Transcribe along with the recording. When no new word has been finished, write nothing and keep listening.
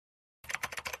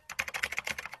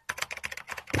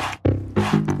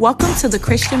Welcome to the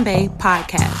Christian Bae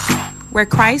podcast, where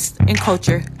Christ and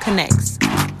culture connects.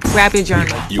 Grab your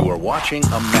journal. You are watching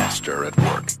a master at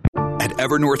work. At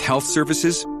Evernorth Health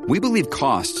Services, we believe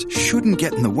costs shouldn't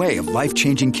get in the way of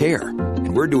life-changing care,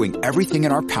 and we're doing everything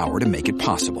in our power to make it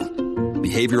possible.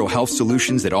 Behavioral health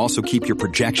solutions that also keep your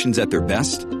projections at their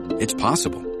best? It's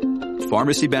possible.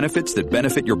 Pharmacy benefits that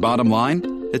benefit your bottom line?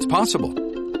 It's possible.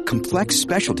 Complex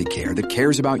specialty care that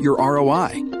cares about your ROI?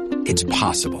 It's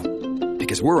possible.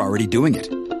 Because we're already doing it.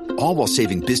 All while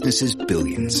saving businesses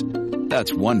billions.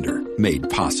 That's Wonder made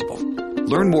possible.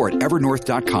 Learn more at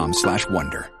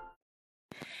evernorth.com/wonder.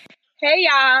 Hey,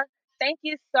 y'all. Thank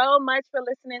you so much for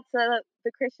listening to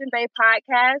the Christian Bae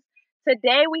podcast.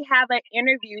 Today, we have an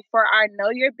interview for our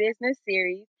Know Your Business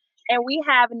series, and we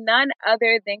have none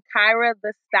other than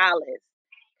KyrhaTheStylist.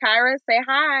 Kyrha, say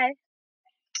hi.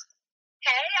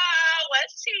 Hey, y'all.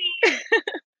 What's she?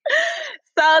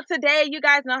 So today, you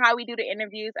guys know how we do the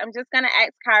interviews. I'm just going to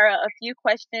ask Kyrha a few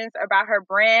questions about her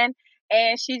brand,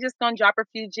 and she's just going to drop a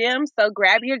few gems. So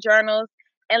grab your journals,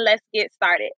 and let's get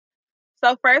started.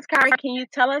 So first, Kyrha, can you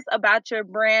tell us about your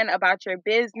brand, about your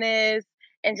business,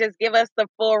 and just give us the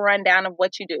full rundown of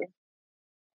what you do?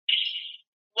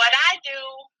 What I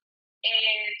do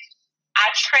is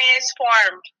I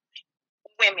transform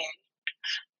women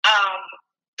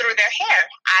through their hair.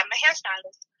 I'm a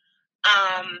hairstylist.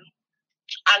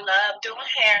 I love doing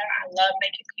hair. I love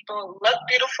making people look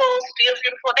beautiful, feel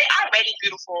beautiful. They are already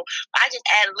beautiful. I just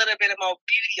add a little bit of more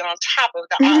beauty on top of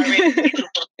the already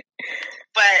beautiful.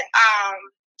 But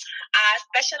I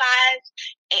specialize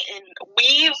in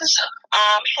weaves,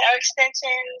 hair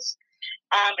extensions,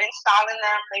 installing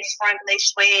them, lace front,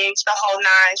 lace wigs, the whole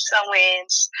nine,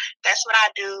 sew-ins. That's what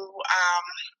I do.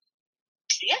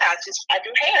 I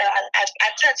do hair. I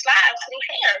touch lives through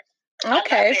hair.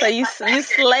 Okay, so you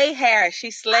slay hair.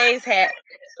 She slays hair.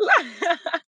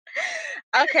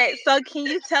 Okay, so can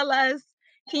you tell us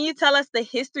the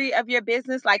history of your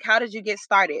business? Like, how did you get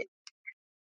started?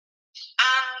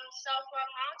 So for a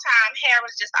long time, hair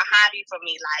was just a hobby for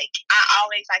me. Like, I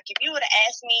always, like, if you would have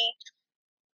asked me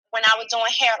when I was doing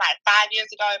hair like 5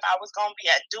 years ago if I was going to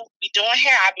be doing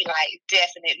hair, I'd be like,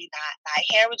 definitely not. Like,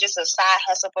 hair was just a side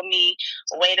hustle for me,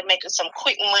 a way to make some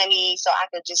quick money so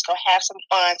I could just go have some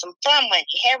fun money.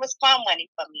 Hair was fun money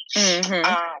for me. Mm-hmm.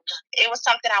 It was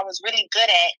something I was really good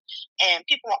at, and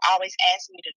people would always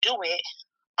ask me to do it.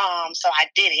 So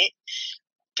I did it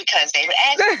because they would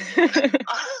ask me.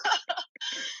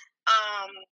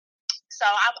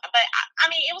 I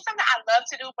mean, it was something I loved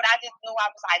to do, but I just knew I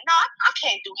was like, no, I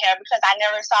can't do hair because I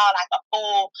never saw like a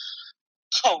full,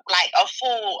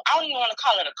 I don't even want to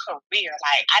call it a career.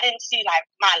 Like, I didn't see like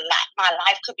my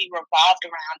life could be revolved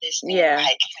around this thing. Yeah.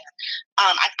 Like,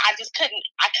 I just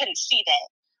couldn't see that.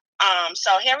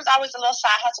 So hair was always a little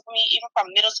side hustle for me. Even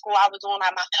from middle school, I was doing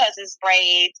like my cousin's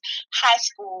braids. High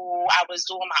school, I was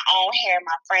doing my own hair,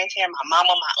 my friend's hair, my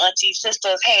mama, my auntie,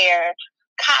 sister's hair.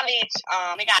 College,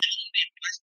 it got a little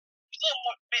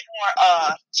bit more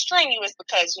strenuous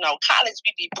because, college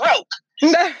we be broke.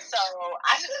 So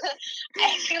I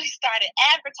actually started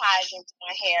advertising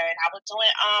doing hair, and I was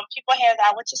doing people hair that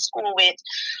I went to school with.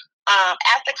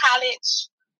 After college,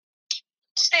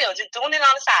 still just doing it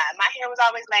on the side. My hair was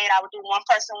always made. I would do one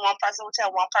person would tell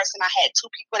one person. I had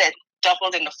two people that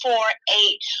doubled into 4,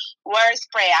 8 word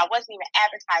spread. I wasn't even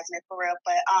advertising it for real,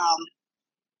 but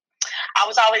I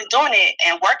was always doing it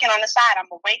and working on the side. I'm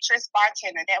a waitress,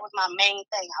 bartender. That was my main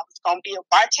thing. I was going to be a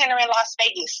bartender in Las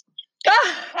Vegas.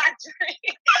 My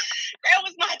dream. That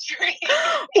was my dream.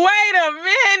 Wait a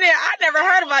minute. I never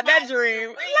heard about that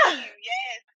dream.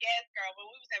 Yes, girl. When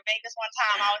we was in Vegas one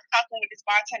time, I was talking with this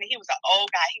bartender. He was an old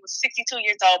guy. He was 62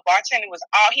 years old. Bartending was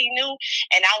all he knew.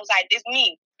 And I was like, this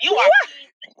me. You are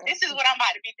me. This is what I'm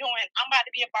about to be doing. I'm about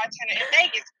to be a bartender in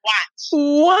Vegas. Watch.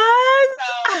 What?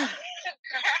 So,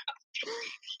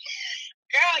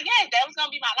 girl, yeah, that was gonna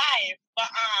be my life.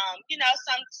 But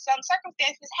some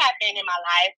circumstances happened in my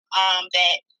life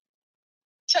that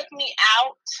took me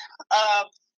out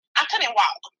of. I couldn't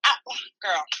walk.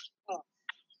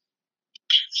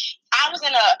 I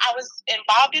was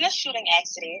involved in a shooting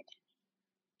accident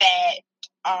that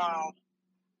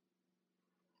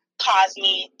caused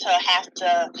me to have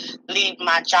to leave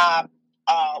my job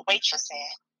waitressing.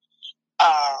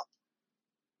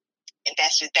 And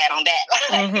that's just that on that.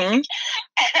 Mm-hmm.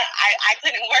 I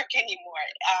couldn't work anymore.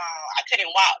 I couldn't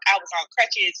walk. I was on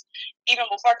crutches. Even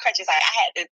before crutches, I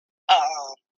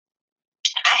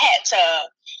had to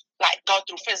like go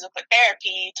through physical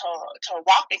therapy to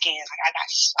walk again. Like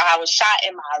I was shot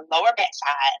in my lower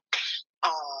backside.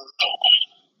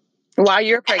 While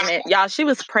you're pregnant, y'all, she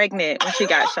was pregnant when she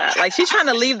got shot. Like, she's trying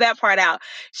to leave that part out.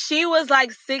 She was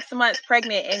like 6 months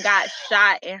pregnant and got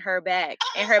shot in her back,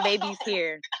 and her baby's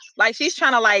here. Like, she's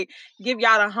trying to like give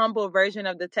y'all the humble version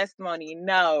of the testimony.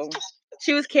 No,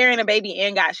 she was carrying a baby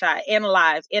and got shot and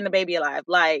alive, and the baby alive.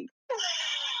 Like,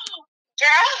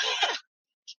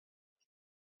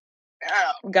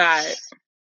 girl, God.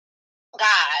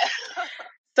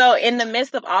 So in the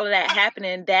midst of all of that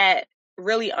happening, that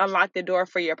really unlocked the door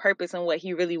for your purpose and what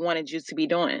he really wanted you to be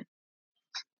doing.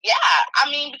 Yeah,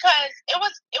 I mean, because it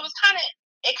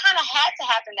kind of had to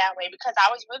happen that way, because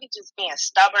I was really just being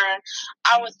stubborn.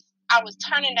 I was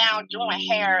turning down doing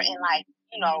hair, and like,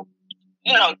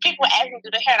 people ask me to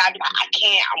do the hair, and I'd be like, I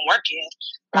can't, I'm working.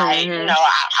 Like, and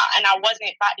I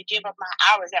wasn't about to give up my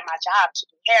hours at my job to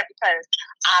do hair, because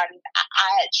I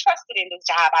had trusted in this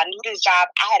job. I knew this job.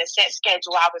 I had a set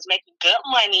schedule. I was making good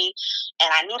money,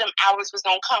 and I knew them hours was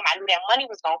going to come. I knew that money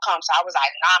was going to come. So I was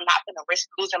like, nah, I'm not going to risk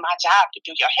losing my job to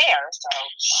do your hair. So.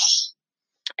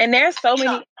 And there's so many.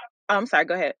 Oh, I'm sorry,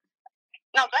 go ahead.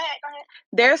 No, go ahead.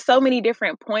 There's so many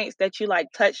different points that you like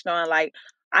touched on. Like,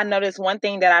 I noticed one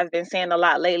thing that I've been saying a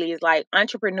lot lately is like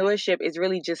entrepreneurship is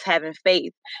really just having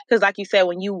faith. Because like you said,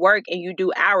 when you work and you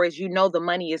do hours, you know the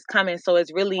money is coming. So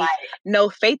it's really no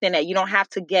faith in that. You don't have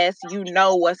to guess. You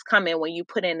know what's coming when you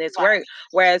put in this work.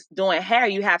 Whereas doing hair,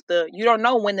 you don't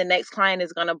know when the next client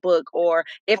is going to book or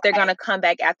if they're going to come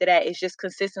back after that. It's just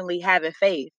consistently having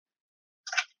faith.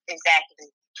 Exactly.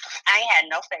 I ain't had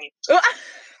no faith.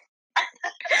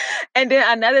 And then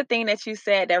another thing that you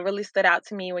said that really stood out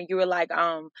to me when you were like,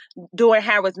 doing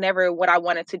hair was never what I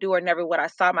wanted to do or never what I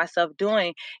saw myself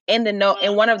doing. In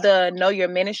one of the Know Your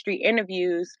Ministry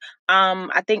interviews,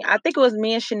 I think it was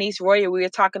me and Shanice Royer. We were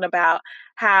talking about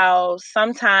how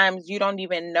sometimes you don't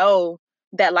even know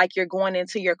that like you're going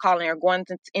into your calling or going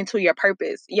into your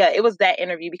purpose. Yeah, it was that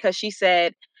interview, because she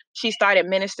said she started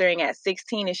ministering at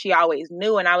 16 and she always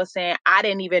knew. And I was saying, I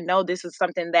didn't even know this is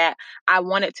something that I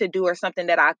wanted to do or something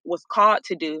that I was called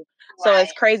to do. Right. So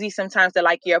it's crazy sometimes that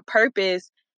like your purpose,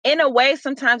 in a way,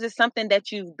 sometimes it's something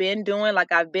that you've been doing.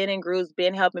 Like I've been in groups,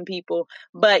 been helping people,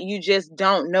 but you just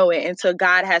don't know it until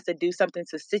God has to do something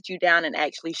to sit you down and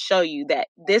actually show you that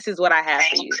this is what I have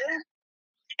for you.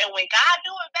 And when God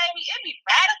do it, baby, it be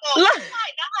radical. Oh my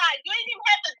God, you ain't even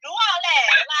have to do all that.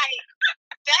 Like,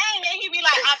 dang, then you be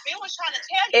like, I've been trying to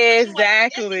tell you.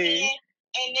 Exactly.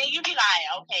 And then you be like,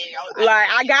 okay.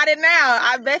 I got it now.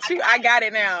 I bet you I got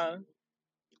it now.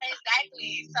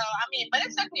 Exactly. So, I mean, but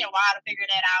it took me a while to figure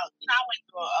that out. You know, I went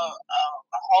through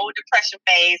a whole depression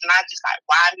phase, and I just like,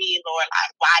 why me, Lord?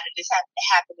 Like, why did this have to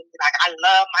happen to me? Like, I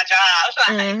love my job.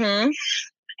 Like,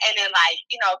 and then, like,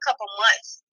 a couple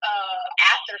months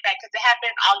after the fact, because it happened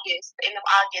in August, the end of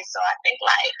August. So I think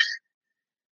like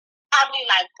probably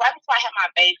like right before I had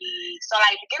my baby. So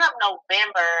like beginning of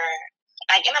November,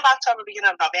 like end of October,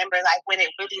 beginning of November, like when it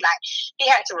really like he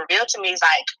had to reveal to me, is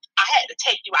like I had to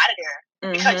take you out of there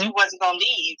because you wasn't gonna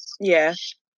leave. Yeah.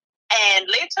 And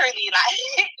literally,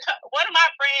 like, one of my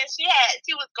friends, she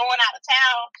was going out of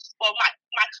town. Well,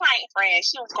 my client friend,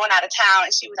 she was going out of town,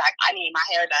 and she was like, I need my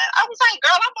hair done. I was like,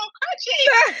 girl, I'm on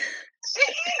crutches.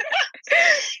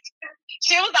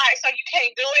 She was like, so you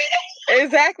can't do it?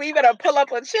 Exactly. You better pull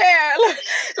up a chair.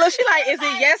 Look, she like, is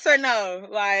it yes or no?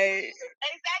 Like,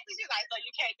 exactly. She's like, so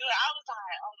you can't do it? I was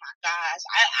like, oh my gosh.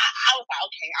 I was like,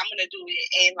 okay, I'm gonna do it.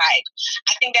 And like,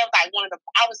 I think that was like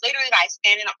I was literally like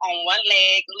standing on one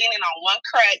leg, leaning on one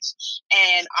crutch,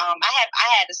 and I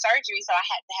had the surgery, so I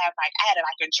had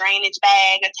a drainage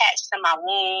bag attached to my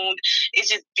wound. It's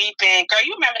just beeping. Girl,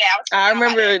 you remember that? I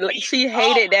remember she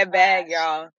hated that bag,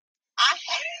 y'all.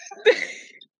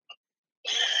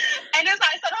 And it's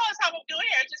like, so the whole time I'm doing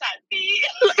hair, it's just like, beep.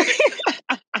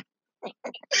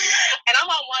 And I'm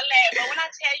on one leg, but when I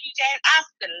tell you, Jane, I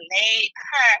laid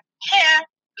her hair,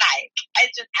 like, I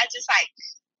just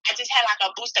had like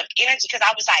a boost of energy, because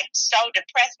I was like so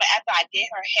depressed. But after I did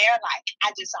her hair, like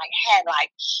I just like had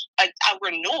like a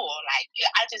renewal. Like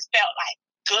I just felt like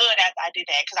good after I did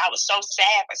that, because I was so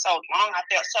sad for so long. I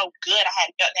felt so good. I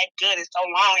hadn't felt that good in so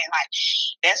long, and like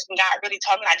that's when God really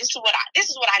told me, like, this is what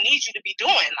I need you to be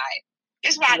doing. Like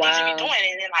this is what I need you to be doing.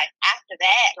 And then like after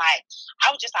that, like I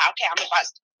was just like, okay, I'm about.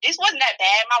 This wasn't that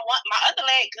bad. My other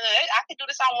leg good. I could do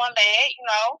this on one leg,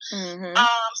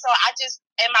 So I just,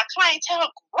 and my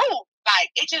clientele grew. Like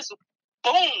it just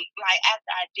boom. Like after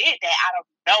I did that, out of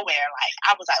nowhere, like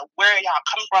I was like, where are y'all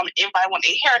coming from? Everybody want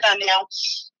their hair done now.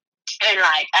 And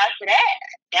like after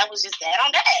that was just that on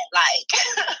that. Like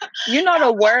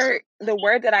the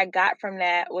word that I got from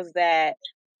that was that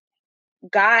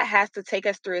God has to take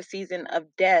us through a season of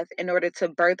death in order to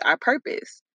birth our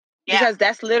purpose. Because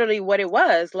that's literally what it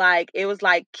was. Like, it was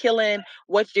like killing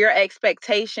what's your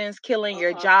expectations, killing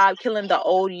your job, killing the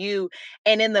old you.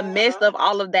 And in the midst of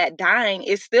all of that dying,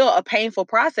 it's still a painful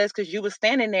process because you were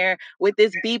standing there with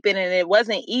this beeping and it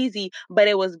wasn't easy, but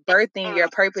it was birthing your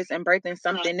purpose and birthing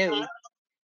something new.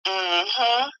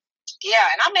 Yeah,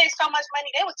 and I made so much money.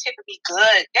 They were tipping me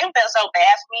good. They felt so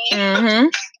bad for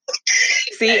me.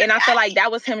 See, and I feel like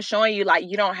that was him showing you, like,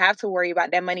 you don't have to worry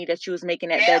about that money that you was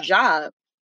making at that job.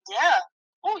 Yeah.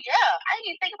 Oh, yeah. I didn't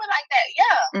even think of it like that.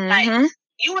 Yeah. Like,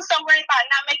 you were so worried about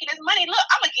not making this money. Look,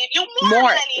 I'm going to give you more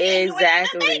money.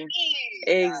 Exactly.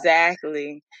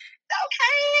 Exactly.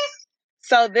 Okay.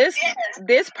 So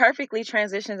this perfectly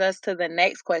transitions us to the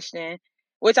next question,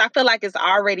 which I feel like is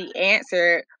already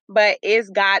answered, but is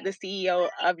God the CEO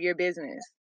of your business?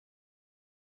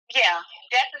 Yeah,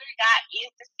 definitely God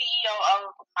is the CEO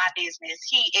of my business.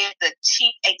 He is the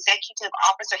chief executive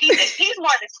officer. He's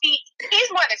more the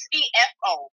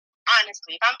CFO.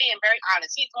 Honestly, if I'm being very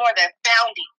honest, he's more the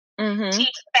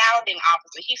chief founding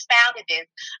officer. He founded this.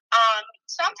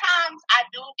 Sometimes I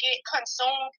do get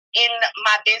consumed in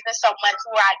my business so much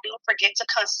where I do forget to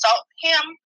consult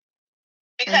him.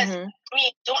 Because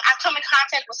I come in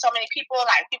contact with so many people,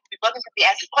 like people be looking to be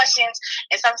asking questions,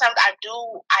 and sometimes I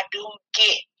do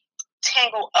get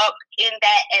tangled up in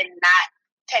that and not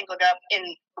tangled up in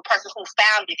the person who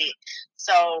founded it.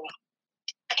 So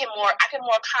I can more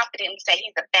confidently say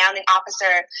he's the founding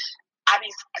officer.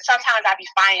 Sometimes I be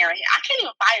firing him. I can't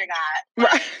even fire God.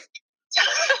 Right.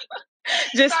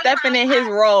 Just stepping in his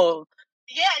role.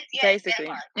 Yes,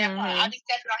 basically. That part. I be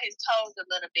stepping on his toes a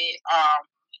little bit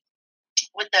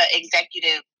with the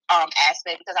executive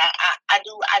aspect, because I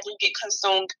do get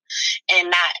consumed and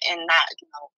not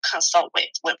consult with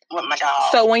my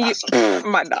dog. So when you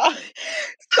my dog.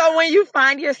 So when you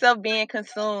find yourself being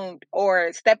consumed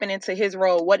or stepping into his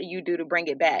role, what do you do to bring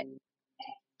it back?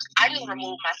 I just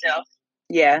remove myself.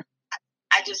 Yeah.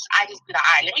 I just be like,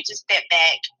 all right, let me just step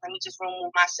back. Let me just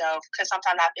remove myself, because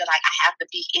sometimes I feel like I have to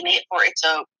be in it for it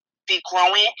to be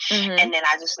growing, and then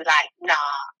I just be like, nah,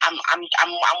 I'm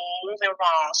moving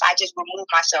wrong. So I just remove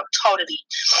myself totally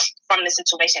from the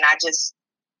situation. I just,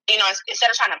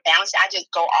 instead of trying to balance it, I just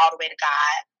go all the way to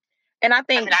God. And I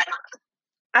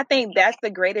think that's the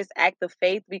greatest act of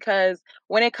faith, because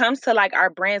when it comes to like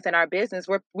our brands and our business,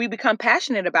 we become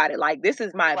passionate about it. Like, this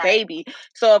is my baby.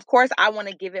 So of course I want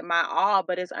to give it my all,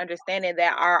 but it's understanding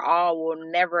that our all will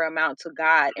never amount to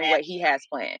God and what he has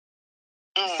planned.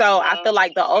 So I feel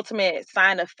like the ultimate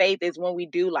sign of faith is when we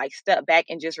do like step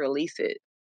back and just release it.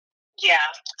 Yeah.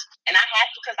 And I have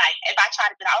to, because like if I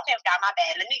try to be like, okay, God, my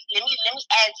bad. Let me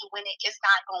add you when it's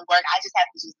not gonna work. I just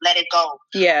have to just let it go.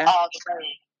 Yeah. All the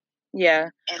way.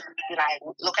 Yeah. And be like,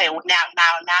 okay, well, now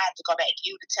I have to go back to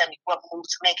you to tell me what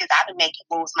moves to make, because I've been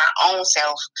making moves my own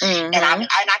self, and I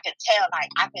can tell, like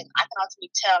I can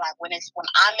ultimately tell, like when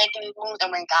I'm making these moves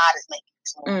and when God is making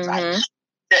these moves, like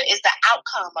it's the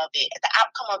outcome of it, the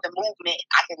outcome of the movement.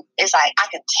 I can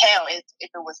tell if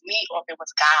it was me or if it was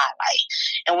God, like,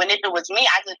 and if it was me,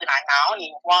 I just be like, no, I don't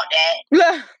even want that.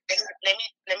 let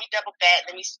me double back,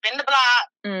 let me spin the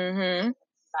block.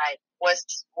 Like,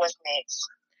 what's next?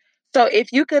 So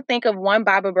if you could think of one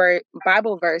Bible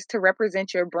verse to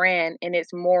represent your brand and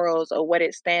its morals or what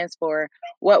it stands for,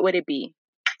 what would it be?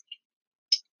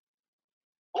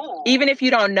 Ooh. Even if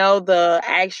you don't know the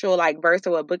actual like verse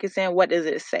or what book it's in, what does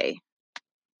it say?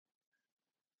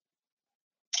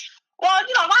 Well, my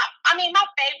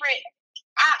favorite,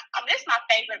 this is my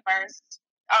favorite verse.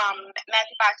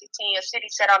 Matthew 5:16, a city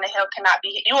set on the hill cannot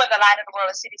be hid. You are the light of the world,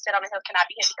 a city set on the hill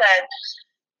cannot be hid. Because,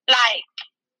 like,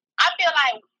 I feel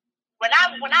like when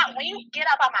you get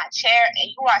up on my chair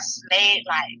and you are a slave,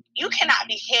 like, you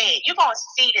cannot be hid. You're gonna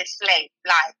see this slave.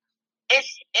 Like, it's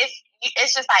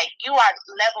just like you are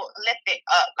lifted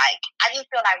up. Like, I just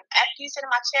feel like after you sit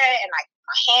in my chair and like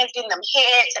my hands getting them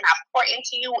hits and I pour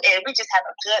into you and we just have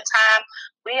a good time.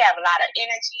 We have a lot of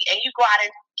energy, and you go out and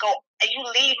you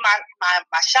leave my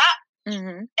shop.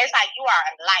 It's like you are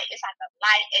a light. It's like a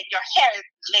light, and your hair is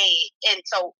laid, and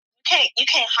so you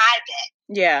can't hide that.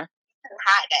 Yeah.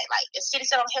 Hide that. Like, a city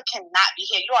set on the hill cannot be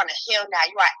here. You're on a hill now.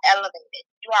 You are elevated.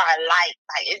 You are a light.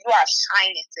 Like, you are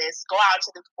shining, sis. Go out to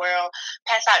this world.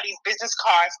 Pass out these business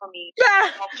cards for me.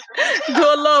 Do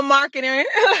a little marketing.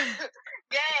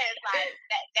 Yes, like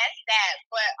that's that.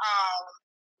 But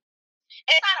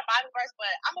it's not a Bible verse,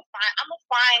 but I'm gonna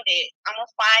find it. I'm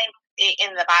gonna find it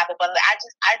in the Bible. But I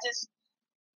just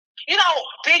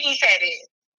Biggie said it.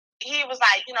 He was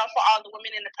like, for all the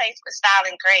women in the place with style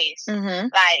and grace.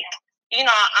 Like, you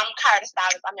know, I'm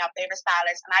KyrhaTheStylist. I'm your favorite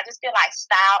stylist, and I just feel like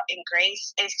style and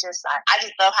grace is just like, I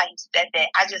just love how you said that.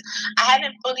 I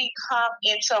haven't fully come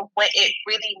into what it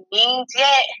really means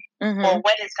yet, or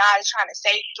what is God is trying to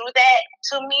say through that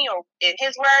to me, or in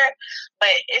His word.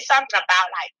 But it's something about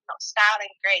like, you know, style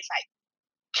and grace. Like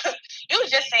you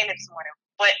was just saying it this morning.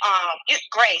 But it's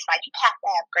grace. Like you have to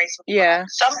have grace with people. Yeah.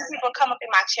 Some people come up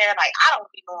in my chair like I don't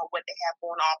be knowing what they have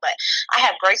going on, but I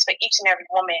have grace for each and every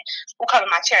woman who come in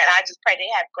my chair, and I just pray they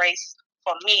have grace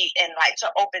for me and like to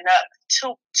open up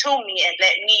to me and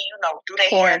let me, you know, do their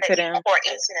hair, let me pour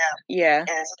into them. Yeah.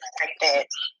 And stuff like that.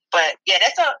 But yeah,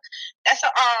 that's a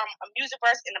music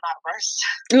verse and a Bible verse.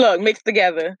 Look, mixed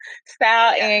together,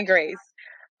 style and grace.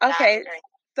 Okay.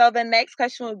 So the next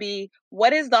question would be,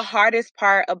 what is the hardest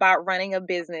part about running a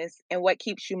business and what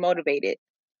keeps you motivated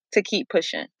to keep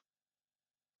pushing?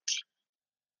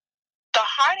 The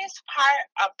hardest part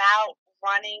about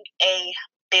running a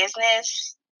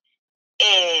business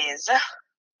is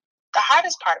the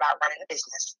hardest part about running a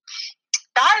business.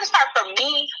 The hardest part for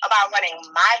me about running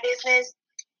my business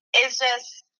is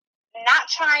just not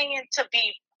trying to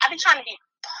be, I've been trying to be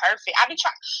perfect.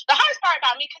 The hardest part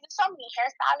about me, because there's so many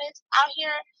hairstylists out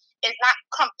here, is not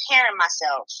comparing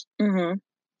myself.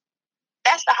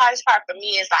 That's the hardest part for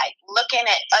me, is like looking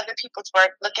at other people's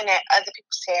work, looking at other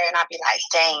people's hair, and I'll be like,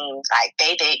 dang, like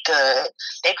they did good.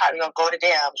 They probably gonna go to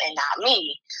them and not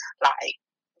me. Like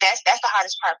that's the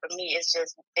hardest part for me. It's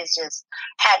just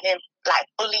having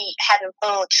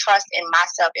full trust in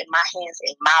myself, in my hands,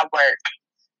 in my work,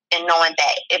 and knowing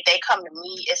that if they come to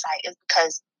me, it's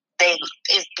because they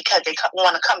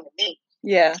want to come to me.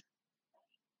 Yeah.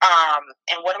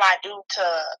 And what do I do to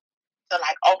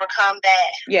like overcome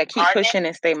that? Yeah, keep pushing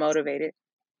and stay motivated.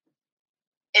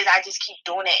 Is I just keep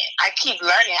doing it. I keep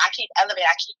learning. I keep elevating.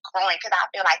 I keep growing, because I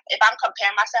feel like if I'm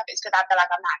comparing myself, it's because I feel like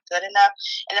I'm not good enough.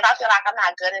 And if I feel like I'm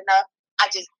not good enough,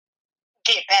 I just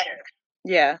get better.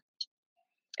 Yeah.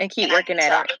 And keep working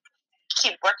at it.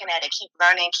 Keep working at it. Keep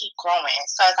learning. Keep growing.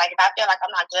 So it's like if I feel like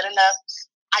I'm not good enough,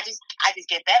 I just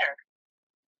get better.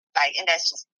 Like, and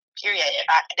that's just period.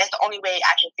 That's the only way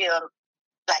I can feel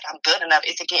like I'm good enough,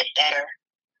 is to get better.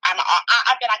 I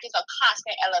feel like it's a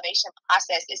constant elevation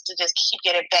process, is to just keep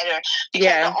getting better.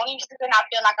 Because the only reason I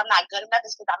feel like I'm not good enough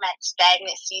is because I'm at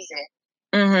stagnant season.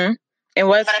 And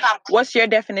what's your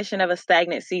definition of a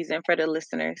stagnant season for the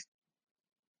listeners?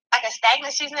 Like a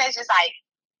stagnant season is just like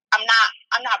I'm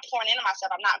not pouring into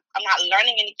myself. I'm not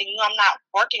learning anything new. I'm not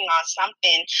working on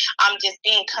something. I'm just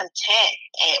being content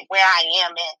at where I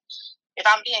am. And if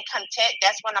I'm being content,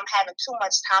 that's when I'm having too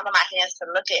much time on my hands to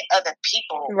look at other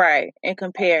people. Right. And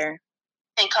compare.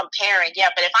 And comparing,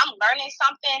 yeah. But if I'm learning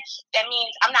something, that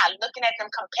means I'm not looking at them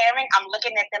comparing. I'm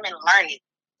looking at them and learning.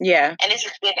 Yeah. And it's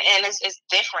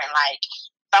different. Like,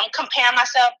 if I'm comparing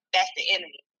myself, that's the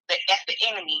enemy. That's the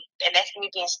enemy, and that's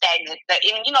me being stagnant. The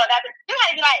enemy, you know, that you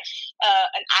might be like,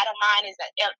 an idle mind is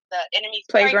the enemy's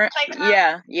playground.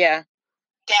 Yeah.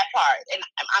 That part, and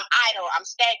I'm idle. I'm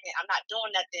stagnant. I'm not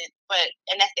doing nothing.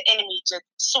 And that's the enemy just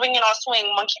swinging on swing,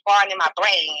 monkey barring in my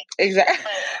brain. Exactly.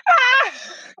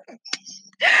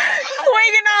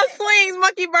 Swinging on swings,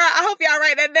 monkey bar. I hope y'all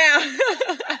write that down.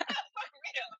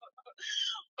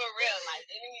 For real, like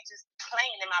the enemy just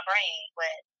playing in my brain.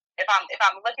 But if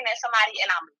I'm looking at somebody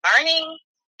and I'm learning,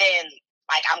 then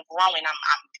like I'm growing,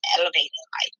 I'm elevating.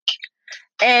 Like,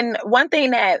 and one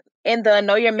thing that in the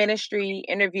Know Your Ministry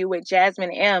interview with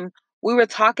Jasmine M, we were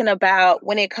talking about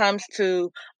when it comes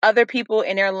to other people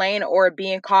in their lane or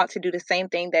being called to do the same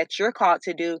thing that you're called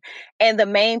to do. And the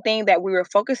main thing that we were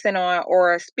focusing on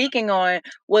or speaking on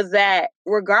was that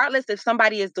regardless if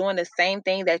somebody is doing the same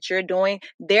thing that you're doing,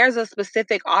 there's a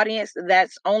specific audience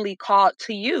that's only called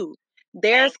to you.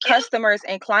 There's customers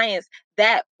and clients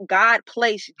that God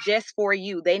placed just for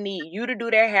you. They need you to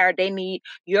do their hair. They need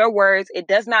your words. It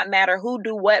does not matter who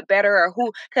do what better or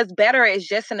who, because better is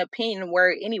just an opinion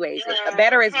word anyways.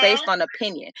 Better is based on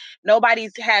opinion. Nobody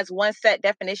has one set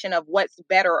definition of what's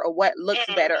better or what looks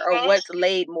better or what's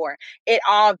laid more. It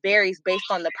all varies based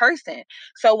on the person.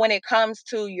 So when it comes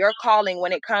to your calling,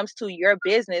 when it comes to your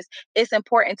business, it's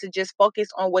important to just focus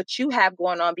on what you have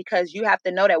going on, because you have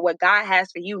to know that what God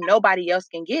has for you, nobody else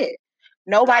can get.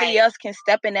 Nobody else can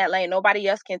step in that lane. Nobody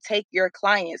else can take your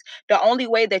clients. The only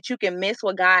way that you can miss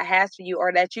what God has for you,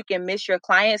 or that you can miss your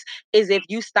clients, is if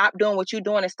you stop doing what you're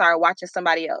doing and start watching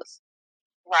somebody else.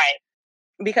 Right.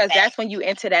 Because that's when you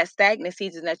enter that stagnant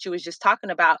season that you was just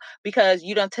talking about, because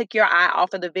you done took your eye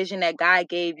off of the vision that God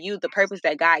gave you, the purpose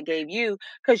that God gave you,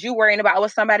 because you worrying about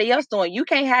what somebody else doing. You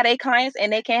can't have their clients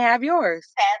and they can't have yours.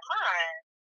 Have mine.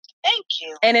 Thank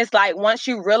you. And it's like, once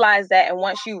you realize that and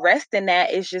once you rest in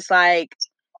that, it's just like,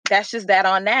 that's just that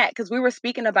on that. Because we were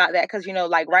speaking about that because,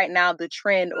 like right now the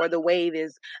trend or the wave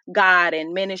is God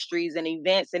and ministries and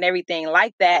events and everything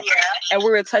like that. Yeah. And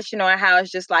we were touching on how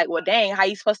it's just like, well, dang, how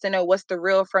you supposed to know what's the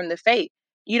real from the fake?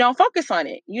 You don't focus on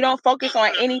it. You don't focus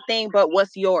on anything but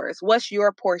what's yours. What's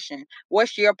your portion?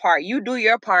 What's your part? You do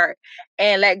your part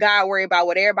and let God worry about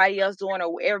what everybody else doing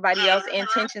or everybody else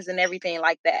intentions and everything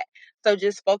like that. So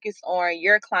just focus on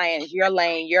your clients, your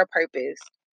lane, your purpose.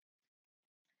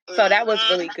 So that was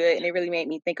really good, and it really made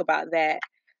me think about that.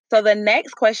 So the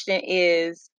next question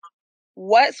is,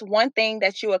 what's one thing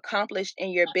that you accomplished in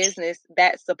your business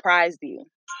that surprised you?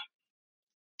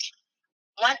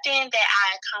 One thing that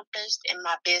I accomplished in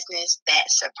my business that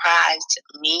surprised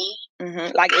me.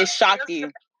 Like it shocked you.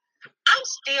 I'm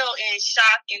still in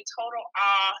shock and total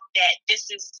awe that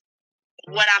this is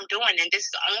what I'm doing, and this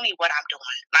is only what I'm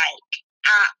doing. Like,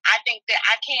 I think that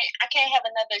I can't have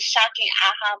another shocking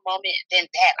aha moment than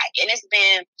that. Like, and it's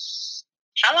been,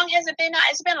 how long has it been now?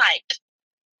 It's been like,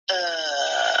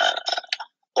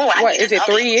 what is it?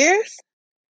 3 years?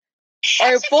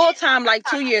 Or full time, like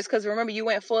 2 years? Because remember, you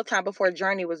went full time before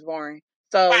Journey was born,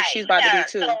 so right, she's about to be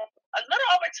 2. So a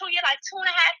little over 2 years, like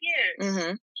 2.5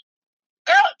 years.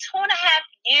 Girl, 2.5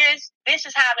 years. This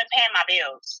is how I've been paying my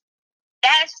bills.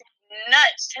 That's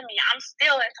nuts to me. I'm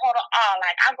still in total awe.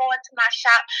 Like, I go into my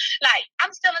shop, like,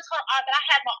 I'm still in total awe that I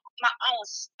have my own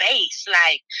space.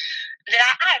 Like, that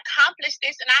I accomplished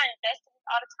this and I invest in it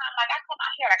all the time. Like, I come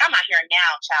out here, like, I'm out here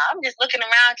now, child. I'm just looking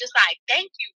around, just like,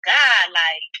 thank you, God.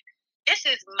 Like, this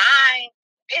is mine.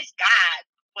 It's God,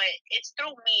 but it's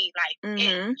through me. Like,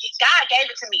 God gave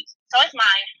it to me, so it's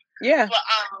mine. Yeah. But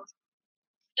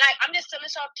like, I'm just still in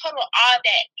so total awe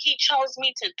that He chose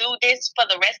me to do this for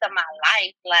the rest of my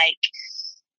life. Like,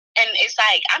 and it's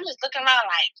like, I'm just looking around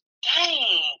like,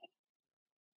 dang,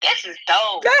 this is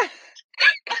dope. I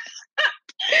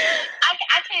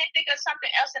can't think of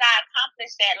something else that I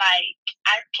accomplished that, like,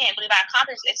 I can't believe I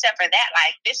accomplished except for that.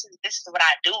 Like, this is what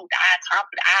I do. I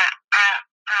accomplished. I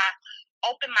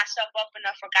opened myself up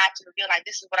enough for God to reveal, like,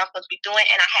 this is what I'm supposed to be doing,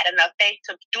 and I had enough faith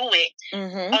to do it.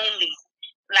 Only.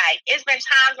 Like, it's been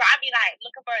times where I be like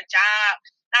looking for a job,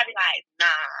 and I be like,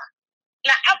 nah.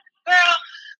 Like, girl,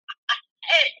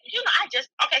 I just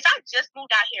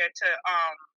moved out here to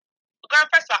girl.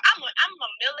 First of all, I'm a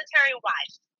military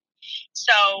wife,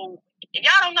 so if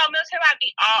y'all don't know, military wife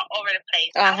be all over the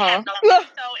place. I have no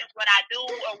so it's what I do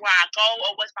or where I go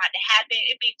or what's about to happen.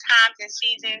 It be times and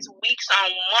seasons, weeks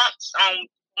on months.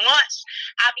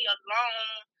 I'll be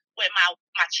alone with my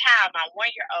child, my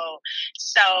 1-year-old.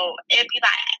 So it'd be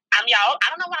like, I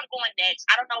don't know where I'm going next.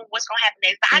 I don't know what's gonna happen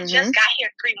next. But I just got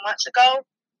here 3 months ago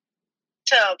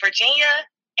to Virginia,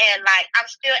 and like, I'm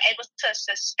still able to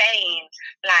sustain.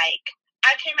 Like,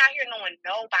 I came out here knowing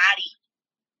nobody,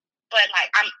 but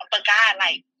like, but God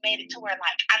like made it to where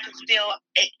like I could still,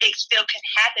 it still can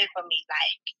happen for me.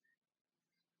 Like,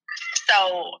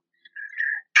 so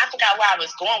I forgot where I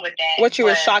was going with that. What you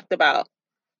were shocked about?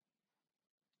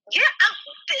 Yeah,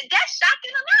 that's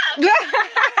shocking enough.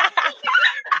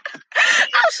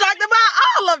 I'm shocked about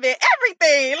all of it,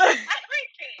 everything.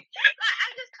 Everything. Like, I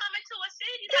just come into a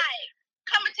city, like,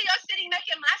 coming to your city,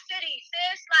 making my city,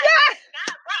 sis. Like,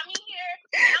 God brought me here.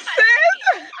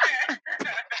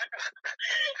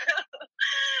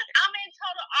 I'm in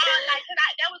total awe. Like,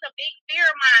 that was a big fear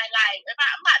of mine. Like, if I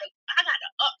got to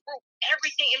uproot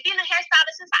everything. And being a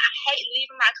hairstylist, since I hate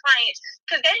leaving my clients,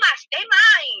 because they mine. I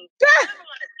don't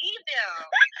want to leave them.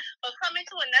 But coming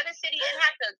to another city and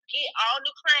have to get all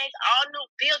new clients, all new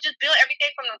just build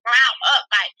everything from the ground up.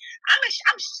 Like,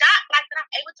 I'm shocked, like, that I'm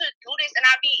able to do this and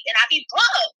I be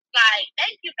booked. Like,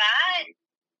 thank you, God.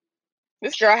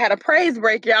 This girl had a praise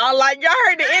break, y'all. Like, y'all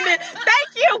heard the ending.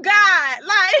 Thank you, God.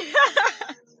 Like,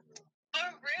 for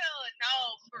real,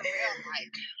 no, for real.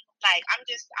 Like, I'm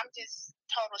just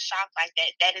total shocked. Like,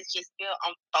 that is just still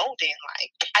unfolding.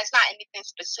 Like, it's not anything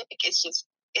specific. It's just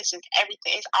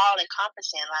everything. It's all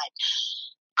encompassing. Like,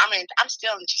 I'm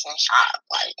still just in shock.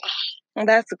 Like,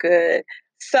 that's good.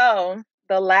 So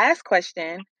the last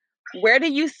question: where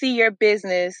do you see your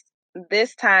business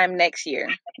this time next year?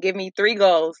 Give me 3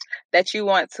 goals that you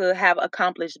want to have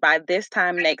accomplished by this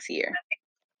time next year.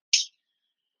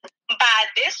 By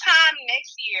this time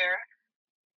next year,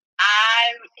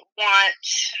 I want,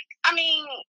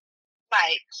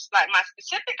 like my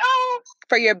specific goals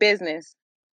for your business.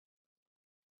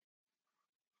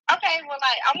 Okay, well,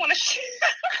 like, I want to.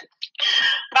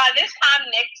 By this time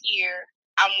next year,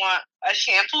 I want a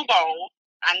shampoo bowl.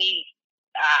 I need.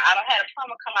 I don't have a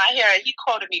plumber come out here. He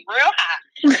quoted me real high.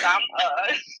 So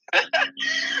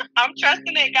I'm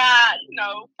trusting that God,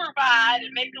 provide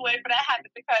and make the way for that happen,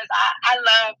 because I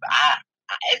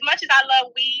as much as I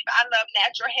love weave, I love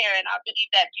natural hair, and I believe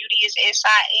that beauty is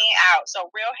inside and out. So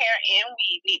real hair and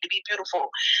weave need to be beautiful.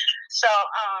 So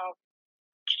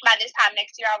by this time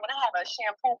next year, I want to have a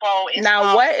shampoo bowl.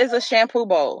 Now, what is a shampoo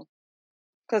bowl?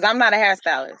 Because I'm not a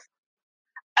hairstylist.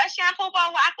 A shampoo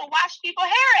bowl where I can wash people's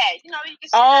hair at. You know, you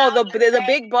can. The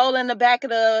big bowl in the back of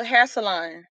the hair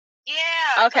salon.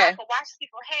 Yeah. Okay. So I can wash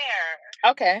people's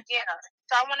hair. Okay. Yeah.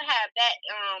 So I want to have that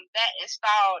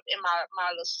installed in my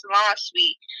little salon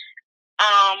suite.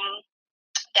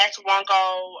 That's one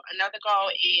goal. Another goal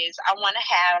is I want to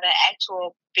have an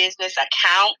actual business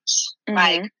account,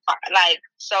 like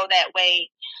so that way,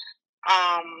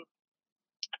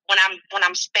 when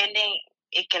I'm spending,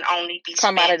 it can only be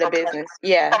come out of the business.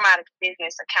 Yeah. Come out of the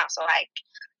business account. So like,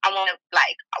 I want to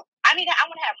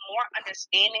have more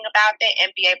understanding about that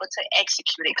and be able to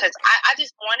execute it, because I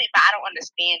just want it, but I don't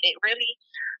understand it really.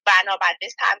 But I know by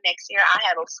this time next year, I'll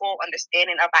have a full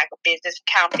understanding of like a business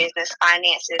account, business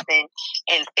finances,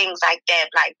 and things like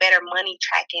that, like better money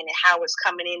tracking and how it's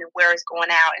coming in and where it's going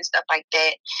out and stuff like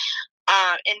that.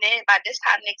 And then by this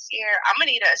time next year, I'm gonna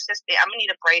need an assistant. I'm gonna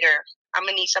need a braider. I'm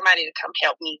gonna need somebody to come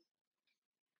help me.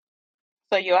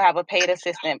 So you'll have a paid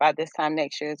assistant by this time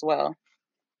next year as well.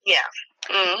 Yeah.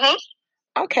 Mhm.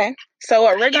 Okay. So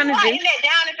what we're gonna do? You're writing that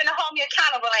down and gonna hold me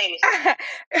accountable, ain't it?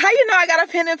 How you know I got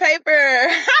a pen and paper? You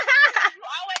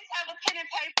always have a pen and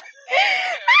paper.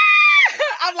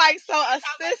 I'm like, so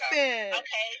assistant.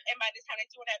 Okay, and by this time they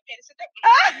doing that pen and paper.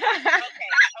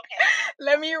 Okay.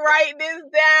 Let me write this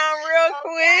down real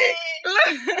quick.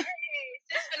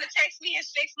 Just gonna text me in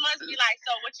 6 months, be like,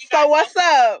 so what you got? So what's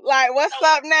up? Like, what's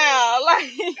up now? Like,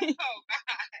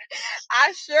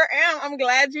 I sure am. I'm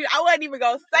glad I wasn't even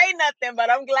gonna say nothing, but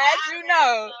I'm glad you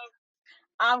know.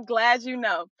 I'm glad you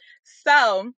know.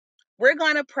 So we're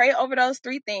going to pray over those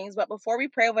 3 things. But before we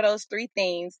pray over those 3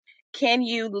 things, can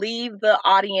you leave the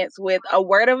audience with a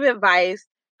word of advice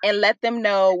and let them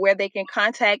know where they can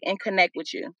contact and connect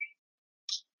with you?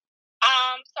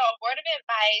 So word of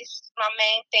advice, my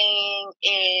main thing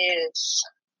is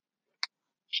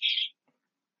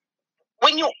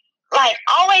when you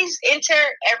always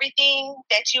enter everything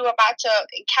that you're about to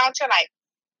encounter, like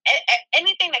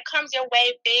anything that comes your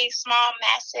way, big, small,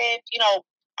 massive,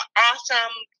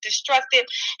 awesome, destructive,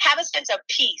 have a sense of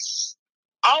peace.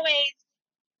 Always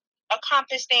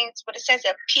accomplish things with a sense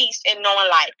of peace and knowing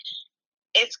like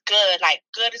it's good. Like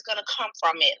good is gonna come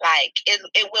from it. Like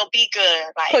it will be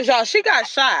good. Like, 'cause y'all, she got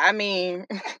shot. I mean,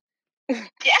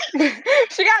 yeah,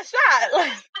 she got shot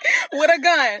like with a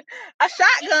gun, a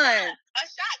shotgun.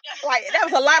 Like that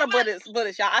was a lot of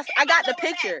bullets, y'all. I got the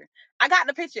picture. I got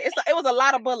the picture. It was a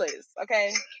lot of bullets.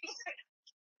 Okay.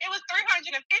 It was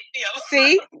 350 of them.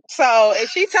 See, so if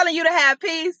she's telling you to have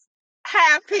peace,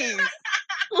 have peace.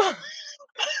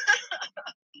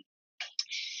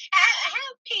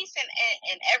 Have peace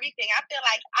and everything. I feel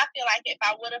like if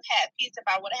I would have had peace, if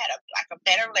I would have had a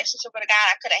better relationship with a guy,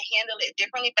 I could have handled it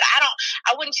differently. But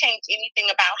I wouldn't change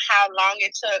anything about how long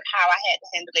it took, how I had to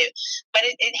handle it. But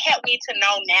it helped me to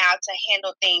know now to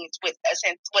handle things with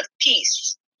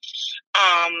peace.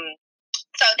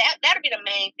 So that'll be the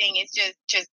main thing. Is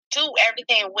just do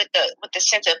everything with the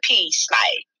sense of peace.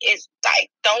 Like it's like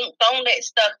don't let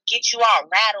stuff get you all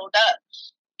rattled up,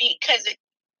 because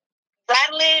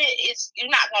rattling is you're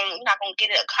not gonna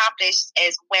get it accomplished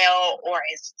as well or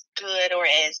as good or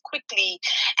as quickly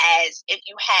as if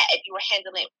you were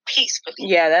handling it peacefully.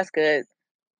 Yeah, that's good.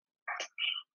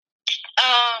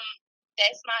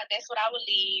 That's what I would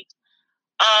leave.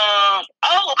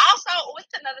 Also,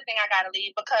 what's another thing I gotta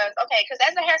leave? Because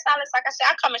as a hairstylist, like I said,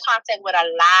 I come in contact with a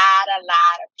lot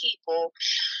of people,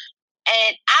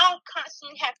 and I don't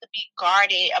constantly have to be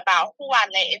guarded about who I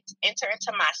let enter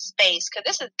into my space, because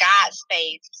this is God's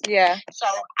space. Yeah. So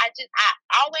I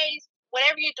always,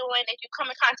 whatever you're doing, if you come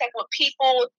in contact with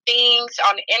people, things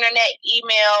on the internet,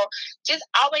 email, just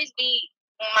always be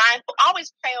mindful.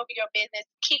 Always pray over your business.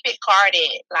 Keep it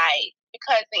guarded,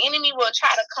 because the enemy will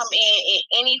try to come in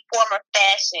any form or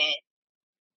fashion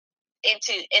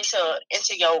into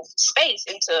your space,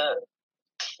 into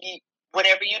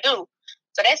whatever you do.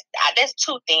 So that's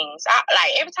 2 things.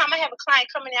 Every time I have a client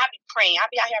coming in, I be praying. I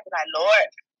be out here, I be like, Lord,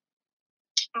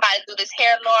 I'm about to do this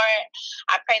hair, Lord.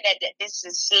 I pray that this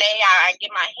is slay. I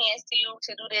give my hands to you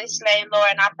to do this, slay,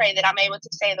 Lord. And I pray that I'm able to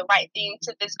say the right thing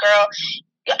to this girl.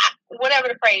 Whatever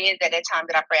the prayer is at that time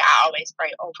that I pray, I always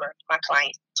pray over my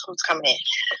client who's coming in.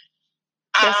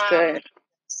 That's good.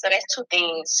 So that's 2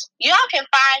 things. Y'all can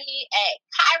find me at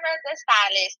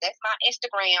KyrhaTheStylist. That's my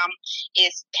Instagram.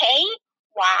 It's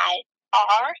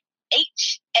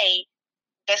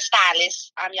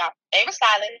KyrhaTheStylist. I'm y'all favorite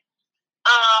stylist.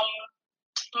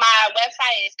 My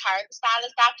website is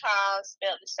KyrhaTheStylist.com,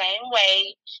 spelled the same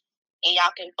way. And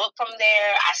y'all can book from there.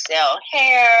 I sell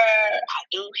hair. I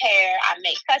do hair. I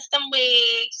make custom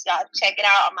wigs. Y'all check it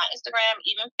out on my Instagram,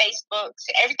 even Facebook.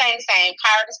 Everything the same.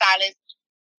 KyrhaTheStylist.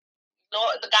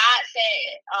 Lord, the God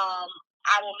said,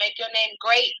 I will make your name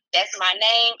great. That's my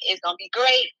name. It's going to be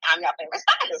great. I'm your favorite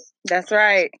stylist. That's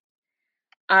right.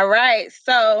 All right.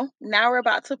 So now we're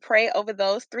about to pray over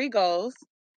those 3 goals.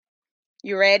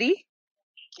 You ready?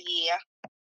 Yeah.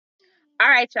 All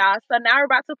right, y'all. So now we're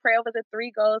about to pray over the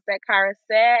 3 goals that Kyrha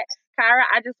said. Kyrha,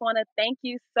 I just want to thank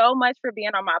you so much for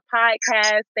being on my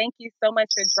podcast. Thank you so much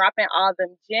for dropping all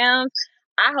them gems.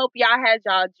 I hope y'all had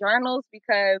y'all journals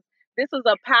because this was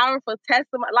a powerful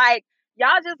testimony. Like,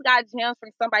 y'all just got gems from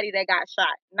somebody that got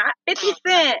shot. Not 50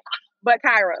 Cent, but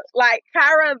Kyrha. Like,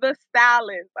 Kyrha the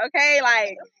stylist, okay?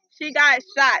 Like, she got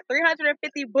shot,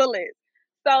 350 bullets.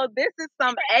 So this is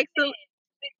some excellent...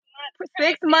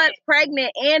 6 months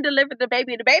pregnant and delivered the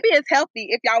baby. The baby is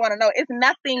healthy, if y'all want to know. It's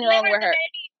nothing wrong with her.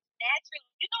 Baby naturally.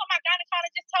 You know what my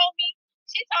gynecologist told me?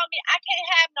 She told me I can't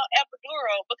have no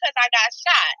epidural because I got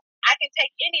shot. I can take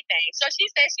anything. So she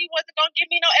said she wasn't going to give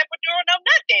me no epidural, no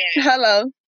nothing. Hello.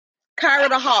 Kyrha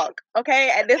the Hawk, okay?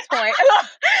 At this point.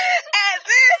 At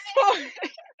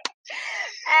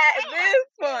this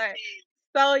point.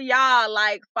 So y'all,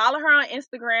 like, follow her on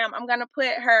Instagram. I'm going to put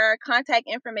her contact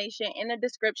information in the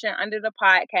description under the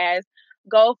podcast.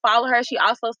 Go follow her. She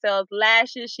also sells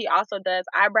lashes. She also does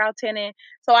eyebrow tinting.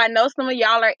 So I know some of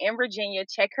y'all are in Virginia.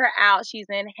 Check her out. She's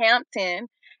in Hampton.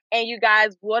 And you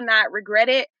guys will not regret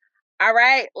it. All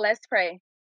right, let's pray.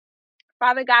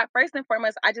 Father God, first and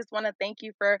foremost, I just want to thank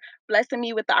you for blessing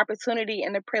me with the opportunity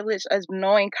and the privilege of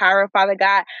knowing Kyrha, Father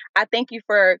God. I thank you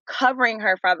for covering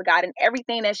her, Father God, and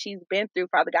everything that she's been through,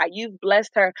 Father God. You've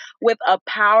blessed her with a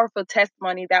powerful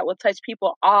testimony that will touch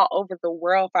people all over the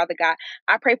world, Father God.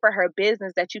 I pray for her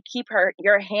business, that you keep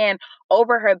your hand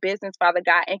over her business, Father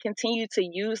God, and continue to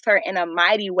use her in a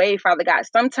mighty way, Father God.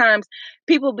 Sometimes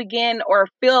people begin or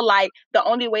feel like the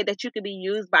only way that you can be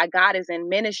used by God is in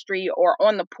ministry or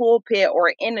on the pulpit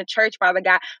or in the church, Father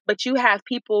God, but you have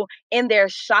people in their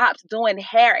shops doing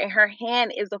hair, and her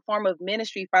hand is a form of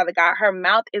ministry, Father God. Her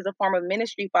mouth is a form of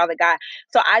ministry, Father God.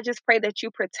 So I just pray that you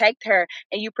protect her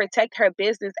and you protect her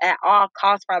business at all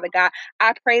costs, Father God.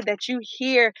 I pray that you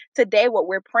hear today what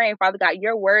we're praying, Father God.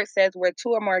 Your word says where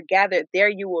 2 or more gathered, there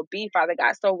you will be, Father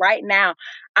God. So right now,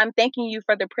 I'm thanking you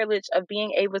for the privilege of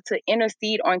being able to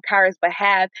intercede on Kyrha's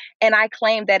behalf. And I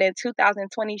claim that in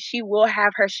 2020, she will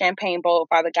have her champagne bowl,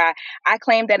 Father God. I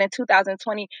claim that in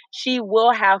 2020, she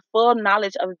will have full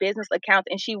knowledge of business accounts,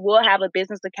 and she will have a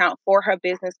business account for her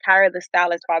business,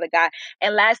 KyrhaTheStylist, Father God.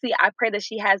 And lastly, I pray that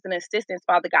she has an assistant,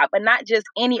 Father God, but not just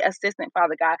any assistant,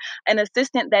 Father God, an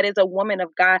assistant that is a woman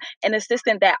of God, an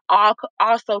assistant that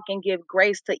also can give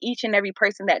grace to each and every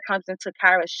person that comes into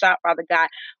Kyrha's shop, Father God.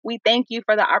 We thank you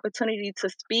for the opportunity to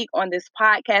speak on this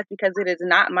podcast because it is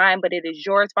not mine, but it is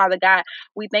yours, Father God.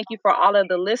 We thank you for all of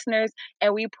the listeners,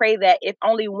 and we pray that if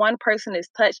only one person is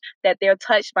touched, that they're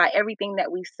touched by everything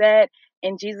that we said.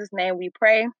 In Jesus' name we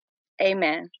pray.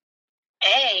 Amen.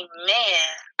 Amen.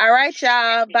 All right,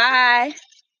 y'all. Bye.